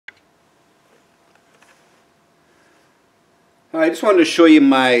I just wanted to show you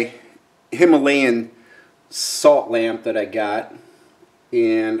my Himalayan salt lamp that I got,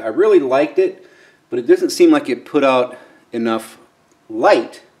 and I really liked it, but it doesn't seem like it put out enough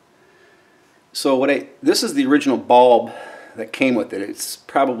light. So this is the original bulb that came with it. It's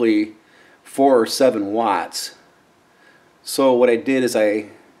probably 4 or 7 watts. So what I did is I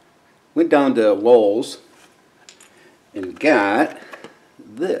went down to Lowe's and got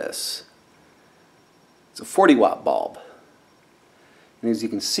this. It's a 40-watt bulb. And as you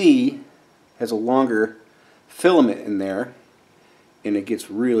can see, it has a longer filament in there, and it gets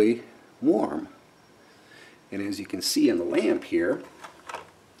really warm. And as you can see in the lamp here,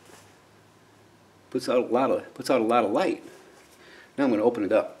 puts out a lot of light. Now I'm going to open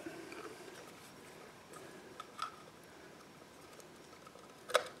it up.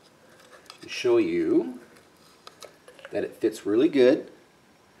 And show you that it fits really good,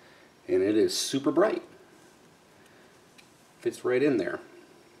 and it is super bright. Fits right in there.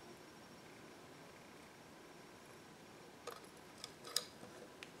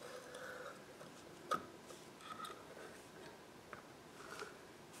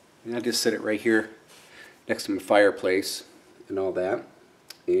 And I just set it right here next to my fireplace and all that.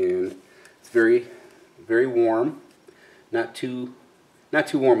 And it's very, very warm. Not too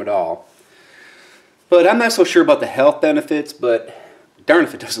warm at all. But I'm not so sure about the health benefits, but darn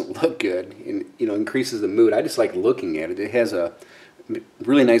if it doesn't look good and increases the mood. I just like looking at it. It has a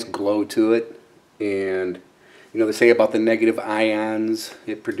really nice glow to it, and they say about the negative ions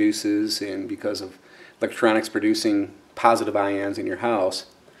it produces, and because of electronics producing positive ions in your house,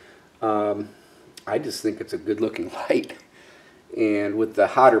 I just think it's a good looking light. And with the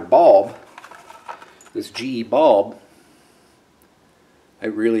hotter bulb, this GE bulb,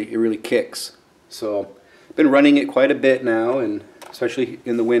 it really kicks. So I've been running it quite a bit now, and especially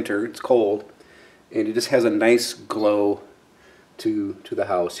in the winter, it's cold, and it just has a nice glow to the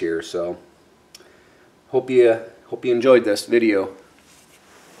house here. So hope you enjoyed this video.